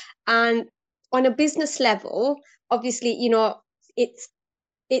insightful, and on a business level, obviously,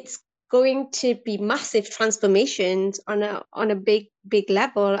 it's going to be massive transformations on a big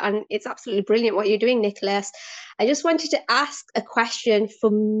level, and it's absolutely brilliant what you're doing, Nicholas. I just wanted to ask a question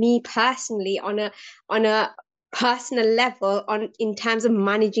for me personally on a personal level in terms of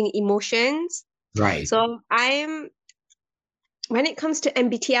managing emotions. Right. So when it comes to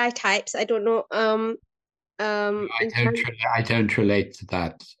MBTI types, I don't know. I don't relate to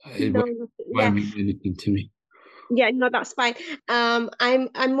that. It won't mean anything to me. Yeah, no, that's fine.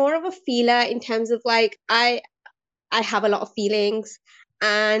 I'm more of a feeler in terms of like I have a lot of feelings,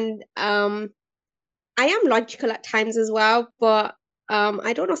 and I am logical at times as well, but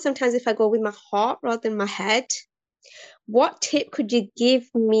I don't know sometimes if I go with my heart rather than my head. What tip could you give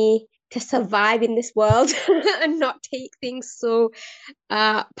me to survive in this world and not take things so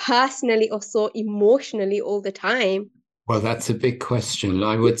personally or so emotionally all the time? Well, that's a big question.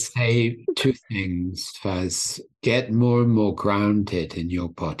 I would say 2 things, Faz. Get more and more grounded in your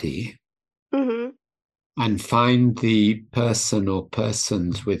body, and find the person or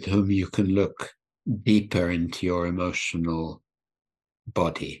persons with whom you can look deeper into your emotional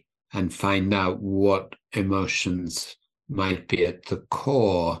body and find out what emotions might be at the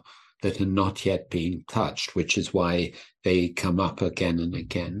core that are not yet being touched, which is why they come up again and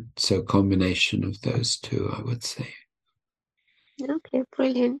again. So a combination of those two, I would say. Okay,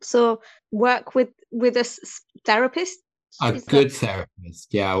 brilliant. So work with a therapist? A good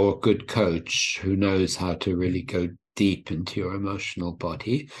therapist, or good coach who knows how to really go deep into your emotional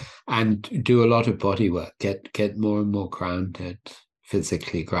body and do a lot of body work. Get more and more grounded,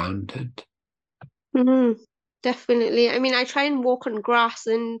 physically grounded. Definitely. I mean, I try and walk on grass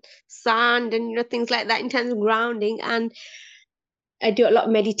and sand and things like that in terms of grounding, and I do a lot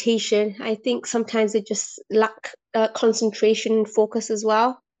of meditation. I think sometimes I just lack concentration and focus as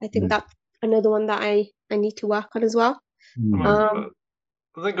well. I think that's another one that I need to work on as well. I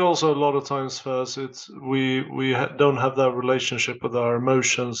think also a lot of times first we don't have that relationship with our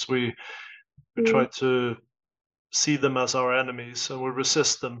emotions. We try to see them as our enemies and we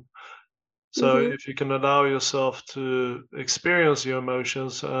resist them. So if you can allow yourself to experience your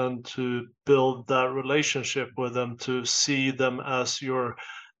emotions and to build that relationship with them, to see them as your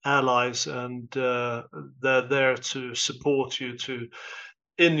allies, and they're there to support you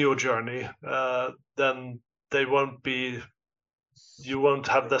in your journey, then you won't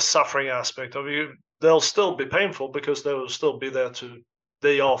have the suffering aspect of you. They'll still be painful because they will still be there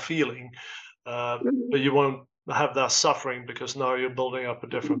they are feeling, but you won't have that suffering because now you're building up a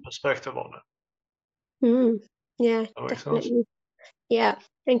different perspective on it. Yeah, That makes definitely. sense? Yeah,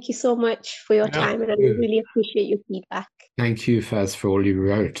 thank you so much for your time, and I really appreciate your feedback. Thank you, Faz, for all you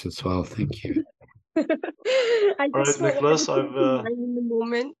wrote as well. Thank you. I just All right, Nicholas, in the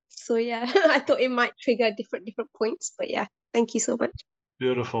moment, so yeah, I thought it might trigger different points, but yeah, thank you so much.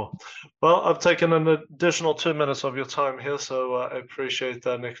 Beautiful. Well, I've taken an additional 2 minutes of your time here, so I appreciate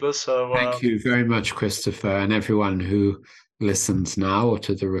that, Nicholas. So thank you very much, Christopher, and everyone who listens now or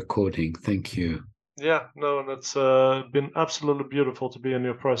to the recording. Thank you. Yeah, no, and it's been absolutely beautiful to be in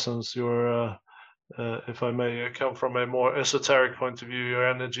your presence. Your, if I may come from a more esoteric point of view, your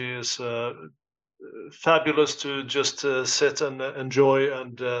energy is fabulous to just sit and enjoy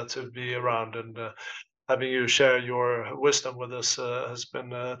and to be around. And having you share your wisdom with us has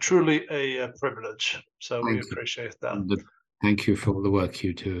been truly a privilege. So we appreciate that. And thank you for all the work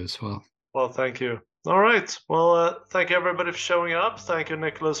you do as well. Well, thank you. All right. Well, thank you everybody for showing up. Thank you,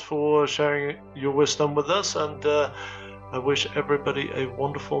 Nicholas, for sharing your wisdom with us. And I wish everybody a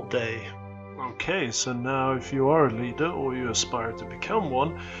wonderful day. Okay, so now if you are a leader or you aspire to become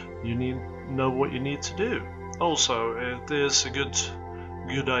one, you need know what you need to do. Also, it is a good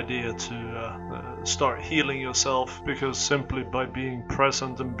idea to start healing yourself, because simply by being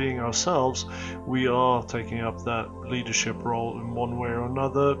present and being ourselves, we are taking up that leadership role in one way or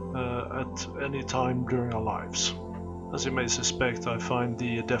another at any time during our lives. As you may suspect, I find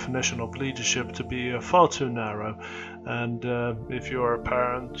the definition of leadership to be far too narrow, and if you're a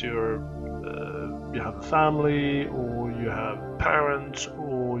parent, you have a family, or you have parents,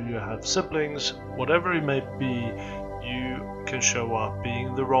 or you have siblings, whatever it may be, you can show up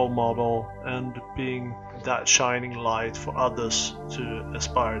being the role model and being that shining light for others to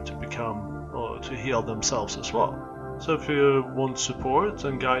aspire to become or to heal themselves as well. So if you want support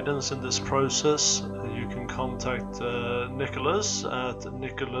and guidance in this process, you can contact Nicholas at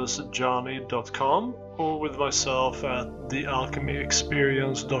nicholasjanni.com or with myself at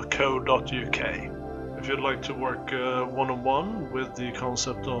thealchemyexperience.co.uk. If you'd like to work one-on-one with the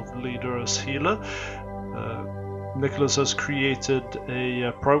concept of leader as healer, Nicholas has created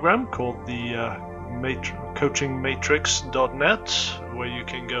a program called the coachingmatrix.net, where you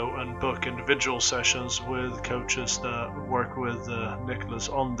can go and book individual sessions with coaches that work with Nicholas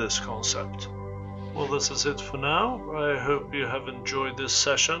on this concept. Well, this is it for now. I hope you have enjoyed this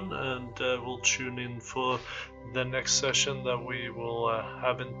session, and we'll tune in for the next session that we will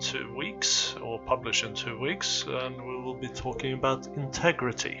have in 2 weeks, or publish in 2 weeks, and we will be talking about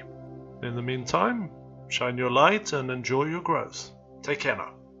integrity. In the meantime, shine your light and enjoy your growth. Take care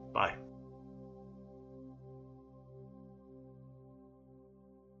now. Bye.